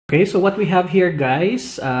Okay, so what we have here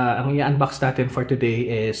guys, ang i-unbox natin for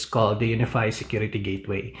today is called the Unifi Security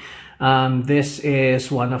Gateway. This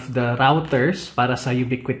is one of the routers para sa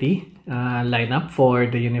Ubiquiti lineup for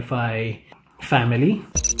the Unifi family.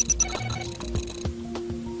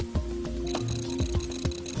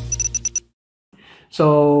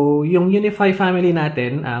 So, yung Unifi family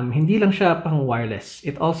natin, hindi lang siya pang wireless.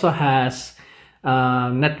 It also has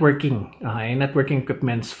networking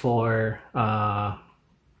equipments for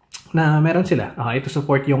na meron sila to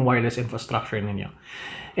support yung wireless infrastructure ninyo.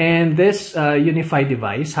 And this Unifi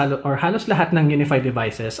device, halos lahat ng Unifi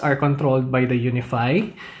devices are controlled by the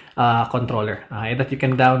Unifi controller that you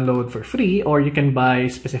can download for free, or you can buy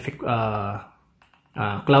specific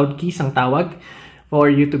cloud keys ang tawag for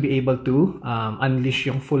you to be able to unleash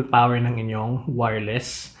yung full power ng inyong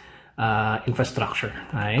wireless infrastructure.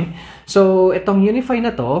 Okay? So, itong Unifi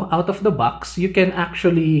na to, out of the box, you can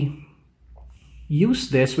actually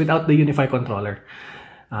use this without the Unifi controller.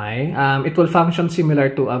 Okay? It will function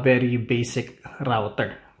similar to a very basic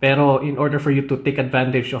router. Pero in order for you to take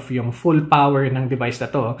advantage of yung full power ng device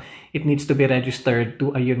na to, it needs to be registered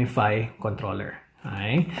to a Unifi controller.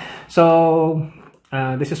 Okay? So,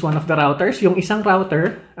 this is one of the routers. Yung isang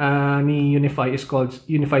router ni Unifi is called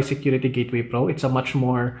Unifi Security Gateway Pro. It's a much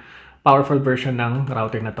more powerful version ng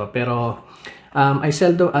router na to. Pero I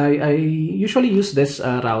usually use this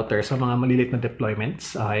router sa mga maliliit na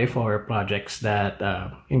deployments for projects that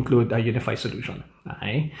include a Unifi solution.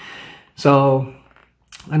 Okay? So,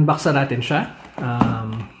 unbox na natin siya.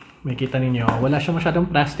 Makikita ninyo, wala siya masyadong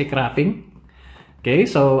plastic wrapping. Okay,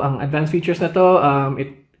 so ang advanced features na to,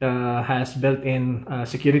 it has built-in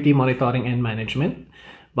security monitoring and management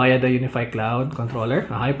via the Unifi Cloud Controller,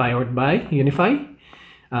 powered by Unifi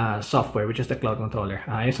software, which is the cloud controller.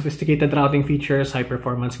 Sophisticated routing features,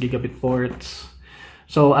 high-performance gigabit ports.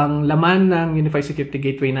 So, ang laman ng Unifi Security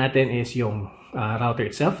Gateway natin is yung router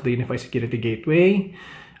itself, the Unifi Security Gateway,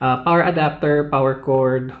 power adapter, power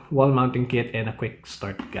cord, wall mounting kit, and a quick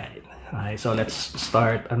start guide. So, let's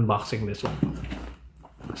start unboxing this one.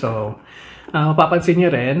 So, mapapansin nyo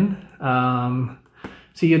rin,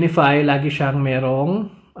 si Unifi, lagi siyang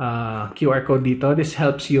merong QR code dito. This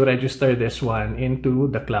helps you register this one into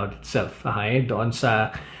the cloud itself, doon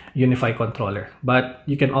sa Unifi controller. But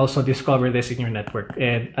you can also discover this in your network,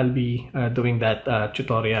 and I'll be doing that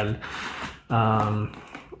tutorial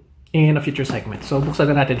in a future segment. So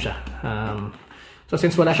buksan na natin siya. So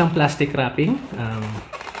since wala siyang plastic wrapping,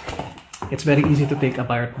 it's very easy to take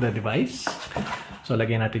apart the device. So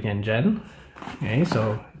lagyan natin yan dyan. Okay,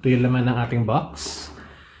 so ito yung laman ng ating box,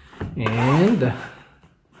 and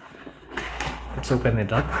let's open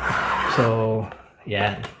it up. So,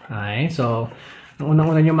 yan. Okay. So, ang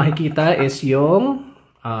unang-una nyo makikita is yung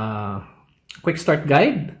quick start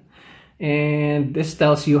guide. And this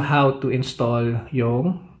tells you how to install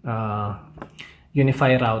yung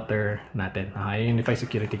Unifi router natin. Okay, Unifi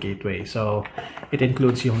Security Gateway. So, it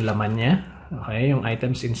includes yung laman niya. Okay, yung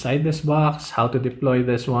items inside this box, how to deploy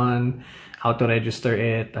this one, how to register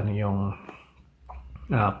it, ano yung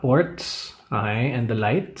ports, okay, and the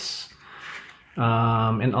lights.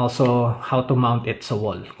 And also how to mount it sa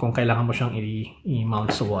wall, kung kailangan mo siyang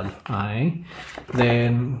i-mount sa wall. Okay?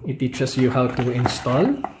 Then it teaches you how to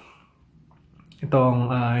install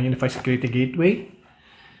itong Unifi Security Gateway.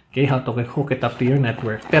 Okay, how to hook it up to your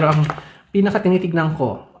network. Pero ang pinaka-tinitignan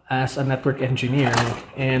ko as a network engineer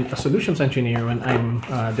and a solutions engineer when I'm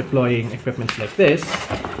deploying equipment like this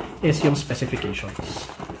is yung specifications.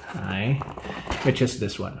 Okay? Which is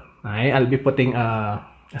this one. Okay? I'll be putting a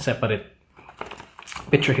separate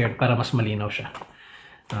picture here para mas malinaw siya.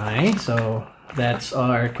 Okay, so that's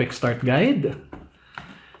our quick start guide.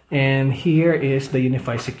 And here is the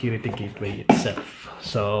Unifi Security Gateway itself.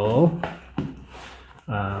 So,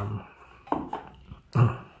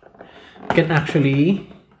 you can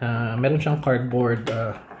actually, meron siyang cardboard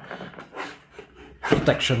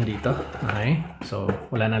protection dito. Okay, so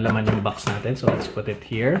wala na laman yung box natin. So let's put it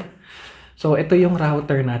here. So ito yung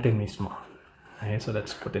router natin mismo. Okay, so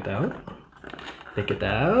let's put it out. Take it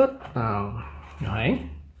out.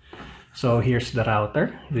 Okay. So here's the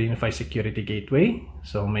router, the Unifi Security Gateway.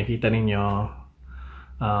 So makita ninyo,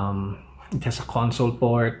 it has a console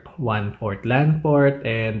port, one port LAN port,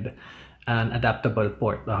 and an adaptable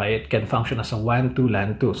port. Okay, it can function as a WAN 2,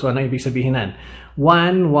 LAN 2. So ano ibig sabihin nan?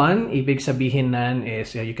 WAN 1, ibig sabihin nan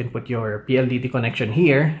is you can put your PLDT connection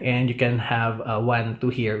here, and you can have a WAN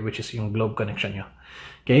 2 here, which is yung globe connection nyo.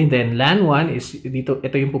 Okay, then LAN 1 is dito,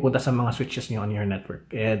 ito yung pupunta sa mga switches nyo on your network.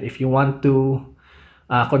 And if you want to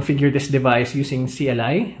configure this device using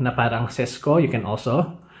CLI na parang Cisco, you can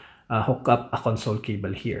also hook up a console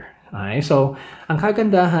cable here. Okay? So, ang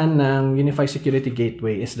kagandahan ng Unifi Security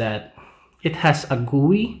Gateway is that it has a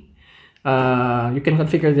GUI. You can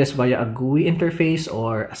configure this via a GUI interface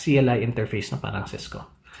or a CLI interface na parang Cisco.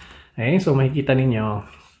 Okay? So, makikita ninyo,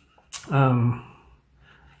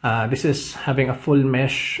 this is having a full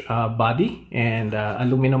mesh body and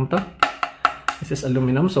aluminum to. This is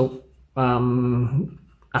aluminum. So,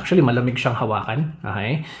 actually, malamig siyang hawakan.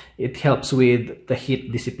 Okay? It helps with the heat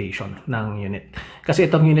dissipation ng unit. Kasi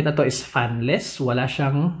itong unit na to is fanless. Wala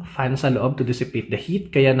siyang fan sa loob to dissipate the heat.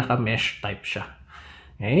 Kaya naka-mesh type siya.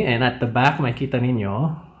 Okay? And at the back, makikita ninyo,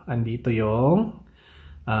 andito yung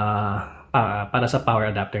para sa power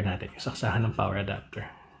adapter natin. Yung saksahan ng power adapter.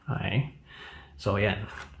 Okay? So, yan.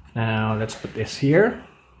 Now, let's put this here.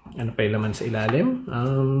 Ano pa yung laman sa ilalim?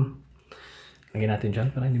 Lagyan natin dyan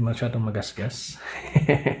para hindi masyadong magasgas.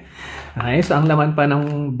 Okay, so ang laman pa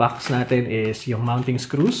ng box natin is yung mounting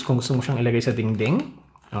screws kung gusto mo siyang ilagay sa dingding.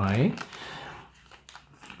 Okay.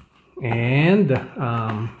 And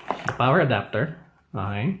the power adapter.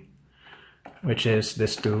 Okay. Which is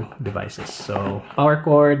these two devices. So power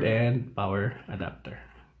cord and power adapter.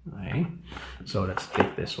 Okay. So let's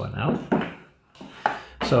take this one out.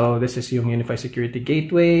 So this is yung Unifi Security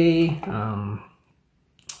Gateway.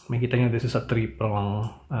 Makikita nyo, this is a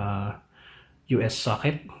 3-prong US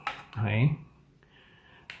socket. Okay.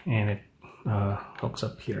 And it hooks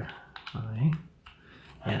up here. Okay.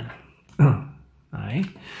 Yan. Okay.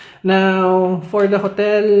 Now, for the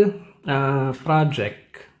hotel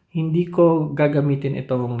project, hindi ko gagamitin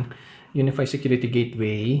itong Unifi Security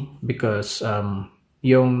Gateway because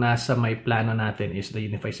yung nasa may plano natin is the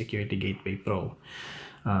Unifi Security Gateway Pro.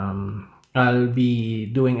 I'll be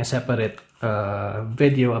doing a separate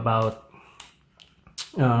video about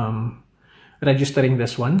registering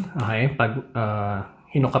this one. Okay, pag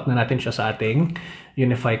hinuck up na natin siya sa ating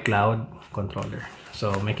Unifi Cloud controller. So,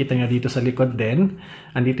 makita nyo dito sa likod din,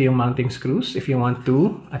 andito yung mounting screws if you want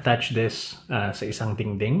to attach this sa isang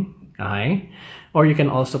dingding. Okay, or you can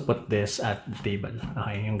also put this at the table.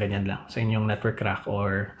 Okay, yung ganyan lang sa inyong network rack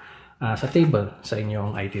or sa table sa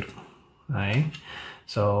inyong IT room. Okay,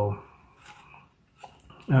 so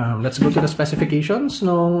let's go to the specifications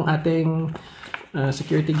ng ating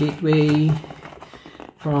security gateway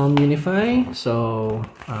from Unifi. So,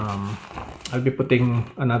 I'll be putting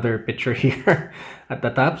another picture here at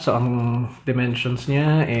the top. So, ang dimensions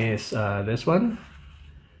niya is this one.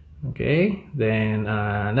 Okay. Then,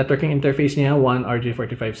 networking interface niya, 1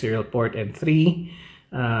 RJ45 serial port and 3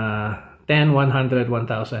 10, 100,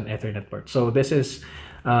 1000 Ethernet port. So, this is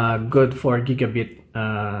good for gigabit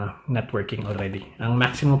networking already. Ang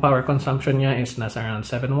maximum power consumption niya is nasa around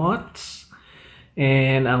 7 watts.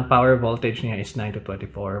 And ang power voltage niya is 9 to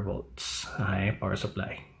 24 volts. Okay, power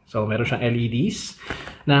supply. So, meron siyang LEDs.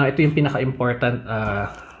 Now, ito yung pinaka-important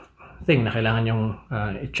thing na kailangan yung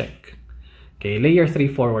i-check. Okay, layer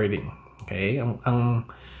 3 forwarding. Okay, ang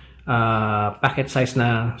packet size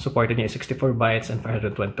na supported niya is 64 bytes and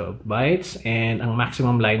 512 bytes. And ang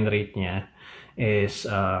maximum line rate niya is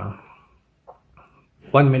 1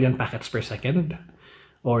 million packets per second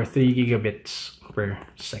or 3 gigabits per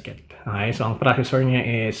second. Okay, so ang processor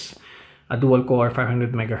niya is a dual core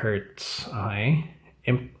 500 megahertz. Okay,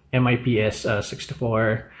 MIPS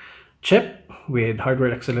 64 chip with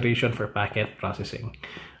hardware acceleration for packet processing.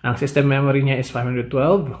 Ang system memory niya is 512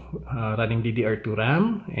 running DDR2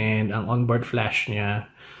 RAM, and ang onboard flash niya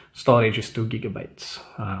storage is 2 gigabytes.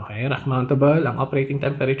 Okay, rack mountable. Ang operating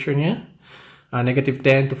temperature niya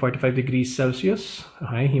 -10 to 45 degrees Celsius.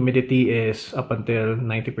 Okay, humidity is up until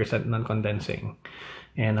 90% non-condensing.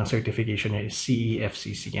 And ang certification niya is CE,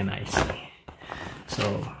 FCC, and IC. So,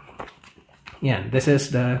 yan. This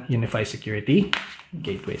is the Unifi Security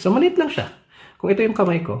Gateway. So, maliit lang siya. Kung ito yung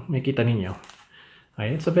kamay ko, makikita ninyo.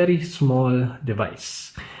 Okay, it's a very small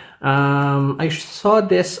device. I saw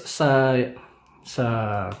this sa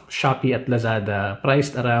Shopee at Lazada,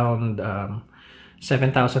 priced around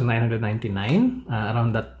 7,999,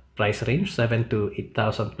 around that price range, 7 to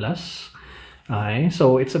 8,000 plus. Okay,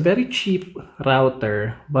 so it's a very cheap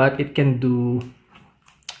router, but it can do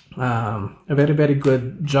a very, very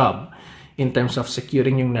good job in terms of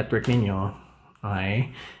securing yung network ninyo. Okay,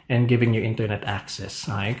 and giving you internet access.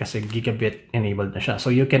 Okay, kasi gigabit enabled na siya. So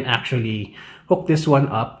you can actually hook this one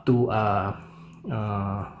up to a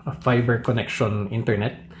fiber connection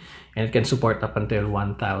internet, and it can support up until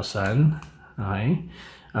 1,000 okay,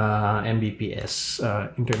 Mbps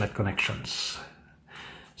internet connections.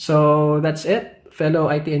 So that's it, fellow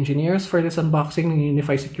IT engineers, for this unboxing ng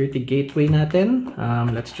Unifi Security Gateway natin.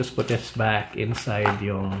 Let's just put this back inside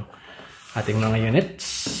yung ating mga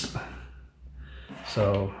units.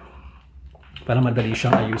 So, para madali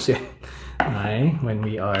siyang ayusin. Okay, when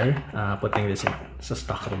we are putting this in sa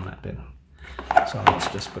stock room natin. So let's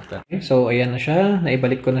just put that. Okay, so ayan na siya.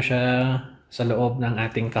 Naibalik ko na siya sa loob ng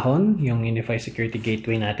ating kahon, yung Unifi Security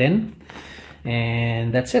Gateway natin.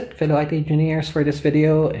 And that's it, fellow IT engineers, for this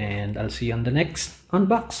video, and I'll see you on the next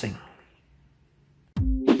unboxing.